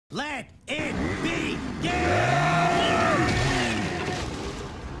Let it begin!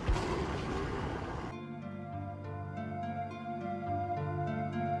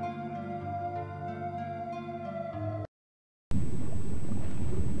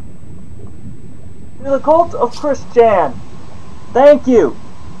 The cult of Christian. Thank you.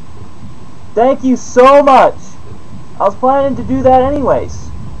 Thank you so much. I was planning to do that anyways.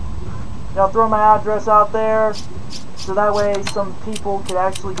 I'll throw my address out there so that way some people could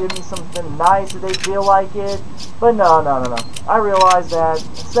actually give me something nice if they feel like it. But no. I realized that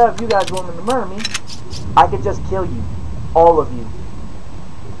instead of you guys wanting to murder me, I could just kill you. All of you.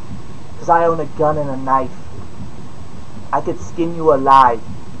 Because I own a gun and a knife. I could skin you alive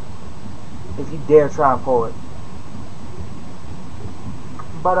if you dare try and pull it.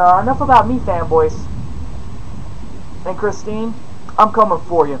 But enough about me, fanboys. And Christine, I'm coming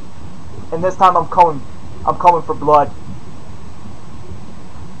for you. And this time I'm coming for blood.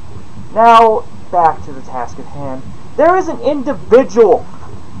 Now, back to the task at hand. There is an individual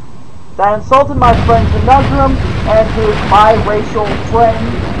that insulted my friend Conundrum and his biracial friend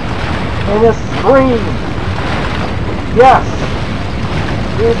in a stream. Yes,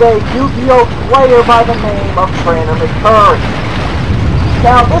 he's a Yu-Gi-Oh player by the name of Trainer McCurry.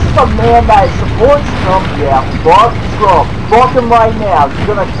 Now, this is a man that supports Trump. Yeah, fuck Trump. Fuck him right now.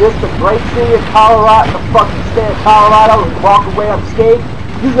 You're gonna diss the great city of Colorado, the fucking state of Colorado, and walk away unscathed?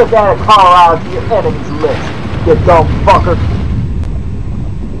 You just add Colorado to your enemies list, you dumb fucker.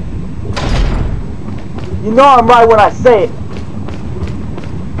 You know I'm right when I say it.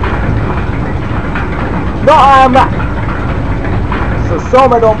 No, I am not. So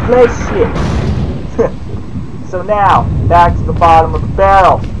Soma don't play shit. So now, back to the bottom of the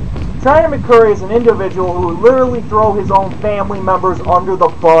barrel. Trainer McCurry is an individual who would literally throw his own family members under the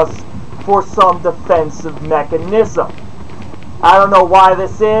bus for some defensive mechanism. I don't know why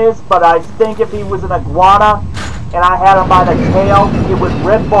this is, but I think if he was an iguana and I had him by the tail, it would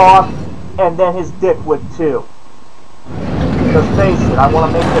rip off and then his dick would too. Because face it, I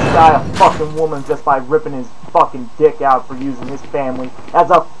want to make this guy a fucking woman just by ripping his fucking dick out for using his family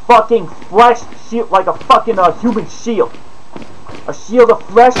as a fucking flesh shield, like a fucking human shield. A shield of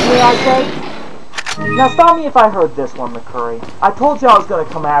flesh, may I say? Now stop me if I heard this one, McCurry. I told you I was going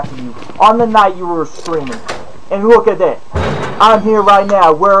to come after you on the night you were streaming. And look at that. I'm here right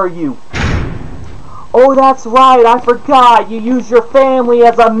now. Where are you? Oh, that's right. I forgot. You use your family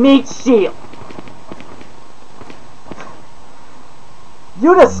as a meat shield.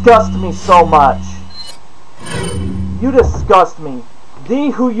 You disgust me so much. You disgust me.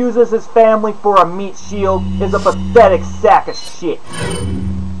 Thee who uses his family for a meat shield is a pathetic sack of shit.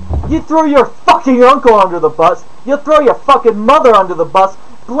 You throw your fucking uncle under the bus. You throw your fucking mother under the bus,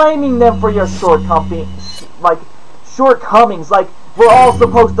 blaming them for your shortcomings. Like we're all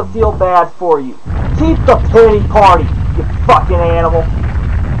supposed to feel bad for you. Keep the pity party, you fucking animal.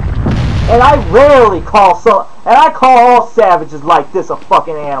 And I call all savages like this a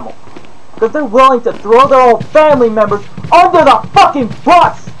fucking animal. Because they're willing to throw their own family members under the fucking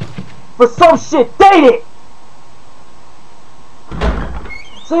bus for some shit they did.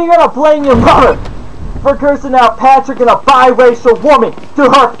 So you're gonna blame your mother for cursing out Patrick and a biracial woman to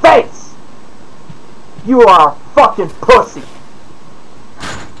her face. You are a fucking pussy.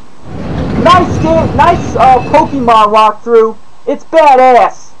 Nice Pokemon walkthrough. It's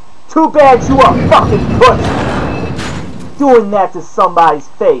badass. Too bad you a fucking pussy. Doing that to somebody's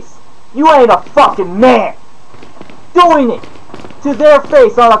face. You ain't a fucking man. Doing it to their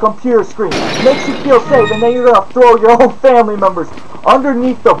face on a computer screen makes you feel safe, and then you're gonna throw your own family members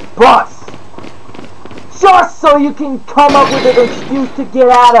underneath the bus just so you can come up with an excuse to get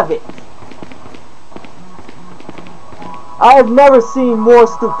out of it. I have never seen more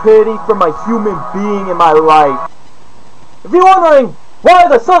stupidity from a human being in my life. If you're wondering why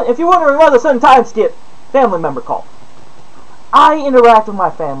the sudden time skip, family member call. I interact with my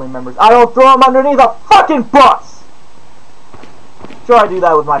family members. I don't throw them underneath a fucking bus. Sure, I do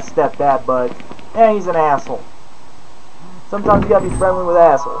that with my stepdad, but he's an asshole. Sometimes you gotta be friendly with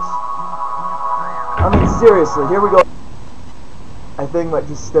assholes. I mean, seriously, here we go. I think my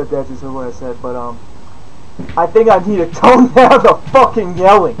stepdad just heard what I said, but I think I need to tone down the fucking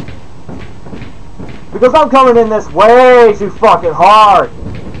yelling. Because I'm coming in this way too fucking hard.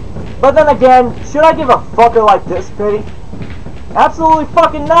 But then again, should I give a fucker like this pity? Absolutely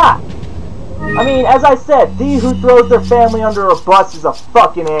fucking not. I mean, as I said, thee who throws their family under a bus is a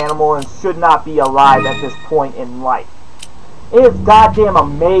fucking animal and should not be alive at this point in life. It is goddamn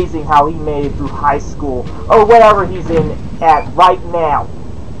amazing how he made it through high school, or whatever he's in at right now,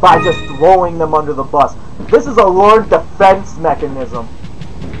 by just throwing them under the bus. This is a learned defense mechanism.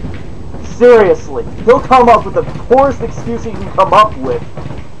 Seriously, he'll come up with the poorest excuse he can come up with.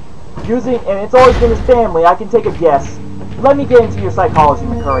 And it's always been his family, I can take a guess. Let me get into your psychology,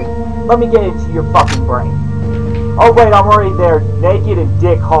 McCurry. Let me get into your fucking brain. Oh wait, I'm already there, naked and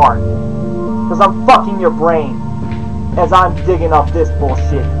dick hard. Because I'm fucking your brain as I'm digging up this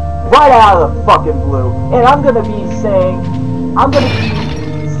bullshit right out of the fucking blue. And I'm gonna be saying, I'm gonna be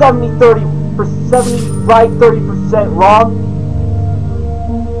 70 right, 30% wrong,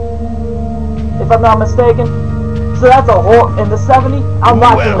 if I'm not mistaken. So that's a whole, in the 70, I'm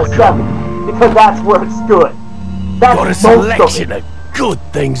not in the 70, because that's where it's good. That's Got a selection of good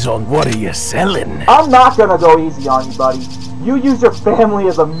things on. What are you selling? I'm not gonna go easy on you, buddy. You use your family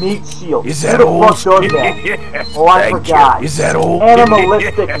as a meat shield. Is that all? all? Who the fuck does that? Oh, I forgot. Is that all?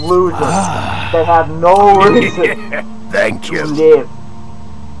 Animalistic losers that have no reason Thank to you. live.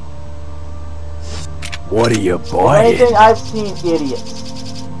 What are you If buying? anything, I've seen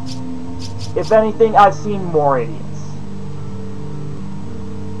idiots. If anything, I've seen more idiots.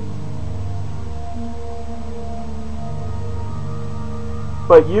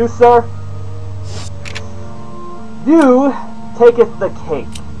 But you, sir, you taketh the cake.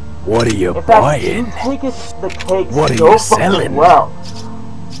 What are you In fact, buying? you taketh the cake What are so you fucking selling? well.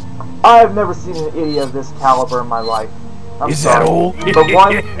 I have never seen an idiot of this caliber in my life. I'm Is sorry. that all? But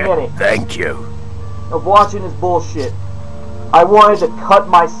 1 minute Thank you. of watching his bullshit, I wanted to cut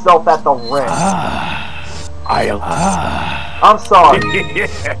myself at the wrist. I'm sorry.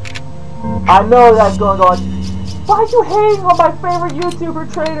 I know that's going on. Why are you hating on my favorite YouTuber,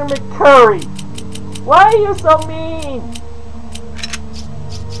 Trainer McCurry? Why are you so mean?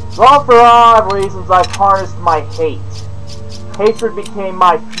 Well, for all reasons, I've harnessed my hate. Hatred became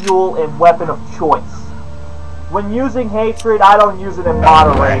my fuel and weapon of choice. When using hatred, I don't use it in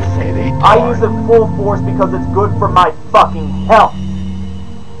moderation. I use it full force because it's good for my fucking health.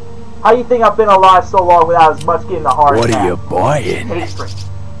 How do you think I've been alive so long without as much getting a heart attack? What are you buying? Hatred.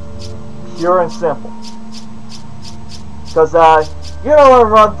 Pure and simple. Because, you're gonna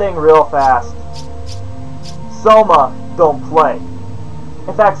learn one thing real fast. Soma don't play.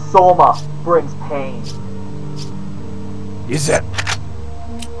 In fact, Soma brings pain. Is that?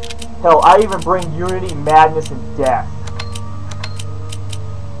 Hell, I even bring unity, madness, and death.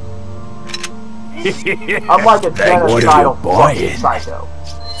 I'm like a genocidal fucking psycho.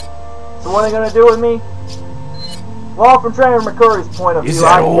 So what are they gonna do with me? Well, from Trainer McCurry's point of view,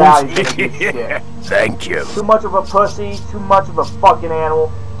 I doubt he's gonna do shit. Thank you. Too much of a pussy, too much of a fucking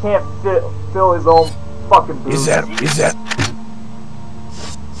animal, can't fill his own fucking boots. Is that?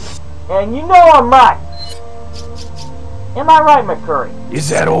 And you know I'm right. Am I right, McCurry? Is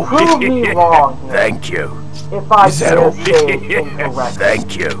that all? Prove me wrong here. Thank you. If I Is that all? say incorrectly.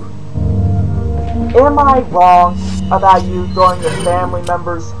 Thank you. Am I wrong about you throwing your family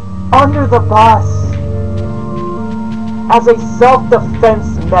members under the bus as a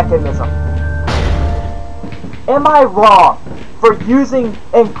self-defense mechanism? Am I wrong for using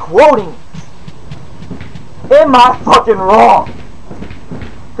and quoting it? Am I fucking wrong?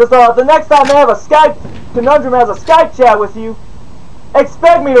 Because the next time they have a Skype, Conundrum has a Skype chat with you,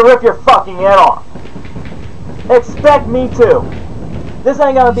 expect me to rip your fucking head off. Expect me to. This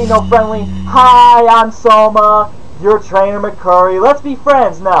ain't gonna be no friendly, hi, I'm Soma, you're Trainer McCurry, let's be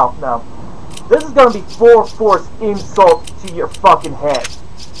friends. No, no. This is gonna be full force insult to your fucking head.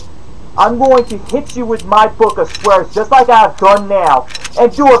 I'm going to hit you with my book of swears just like I've done now, and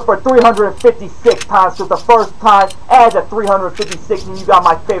do it for 356 times, because the first time add to 356 and you got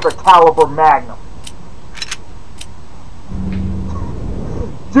my favorite caliber Magnum.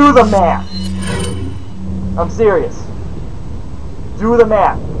 Do the math. I'm serious. Do the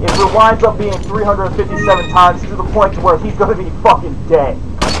math. If it winds up being 357 times to the point to where he's gonna be fucking dead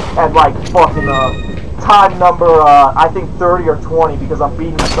at like fucking time number I think 30 or 20, because I'm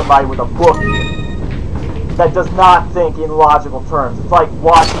beating somebody with a book that does not think in logical terms. It's like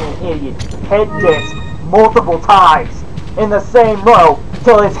watching an idiot head dance multiple times in the same row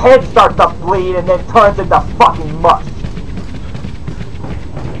till his head starts to bleed and then turns into fucking mush.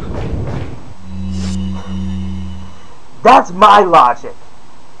 That's my logic.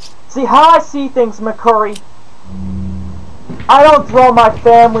 See how I see things, McCurry? I don't throw my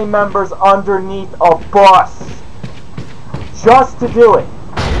family members underneath a bus just to do it.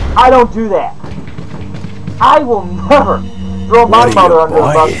 I don't do that. I will never throw my mother under a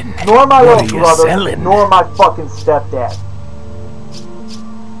bus, nor my little brother, nor my fucking stepdad.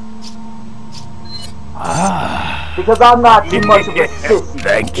 Because I'm not too much of a sissy.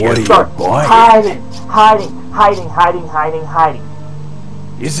 Thank you. Start hiding.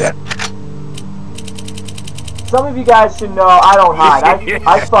 Is that? some of you guys should know I don't hide.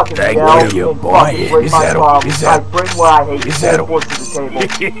 I fucking Thank yell you, and boy. fucking bring Is my that problems. I bring what I hate is that full force to the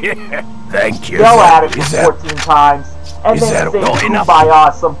table. Thank you. Yell at it for 14 times, and is then that sing enough?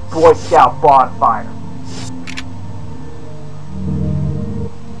 Kumbaya some Boy Scout bonfire.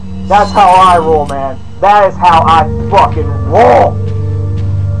 That's how I roll, man. That is how I fucking roll.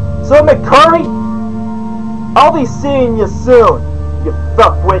 So McCurry, I'll be seeing you soon, you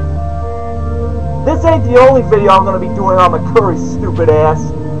fuckwit. This ain't the only video I'm gonna be doing on McCurry's stupid ass.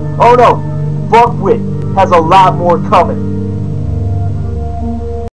 Oh no, fuckwit has a lot more coming.